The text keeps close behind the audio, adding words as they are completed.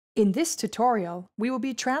In this tutorial, we will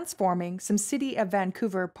be transforming some City of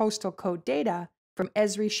Vancouver postal code data from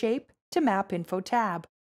Esri Shape to MapInfo tab.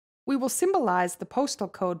 We will symbolize the postal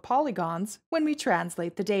code polygons when we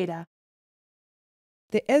translate the data.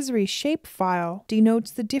 The Esri Shapefile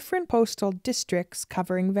denotes the different postal districts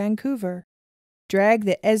covering Vancouver. Drag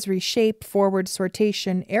the Esri Shape forward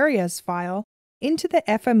sortation areas file into the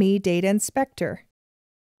FME Data Inspector.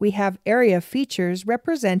 We have area features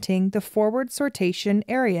representing the forward sortation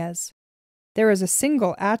areas. There is a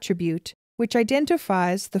single attribute which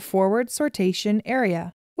identifies the forward sortation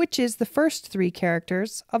area, which is the first 3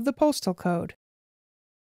 characters of the postal code.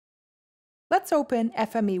 Let's open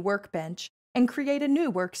FME Workbench and create a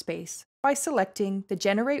new workspace by selecting the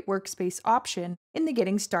Generate Workspace option in the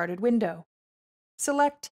Getting Started window.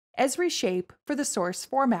 Select Esri Shape for the source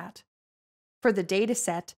format. For the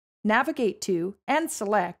dataset, navigate to and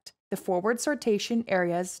select the forward sortation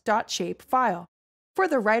areas.shape file. For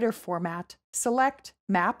the writer format, select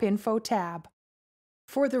MapInfo tab.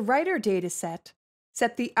 For the writer dataset,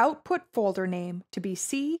 set the output folder name to be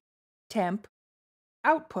C temp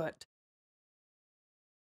output.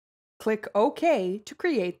 Click OK to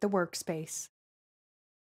create the workspace.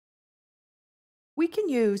 We can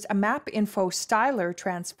use a MapInfo styler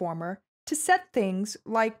transformer to set things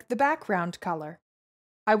like the background color.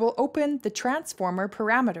 I will open the transformer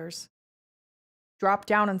parameters. Drop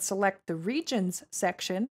down and select the Regions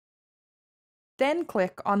section. Then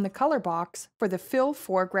click on the color box for the Fill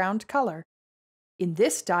Foreground color. In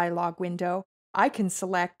this dialog window, I can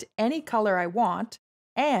select any color I want,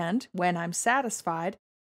 and when I'm satisfied,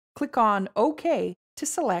 click on OK to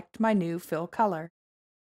select my new fill color.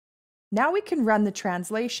 Now we can run the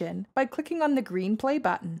translation by clicking on the green play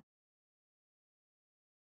button.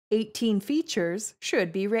 18 features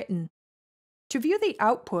should be written. To view the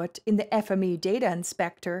output in the FME Data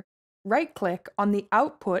Inspector, right-click on the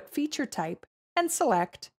Output feature type and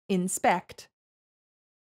select Inspect.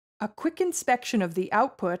 A quick inspection of the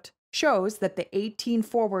output shows that the 18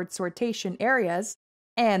 forward sortation areas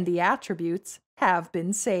and the attributes have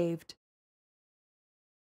been saved.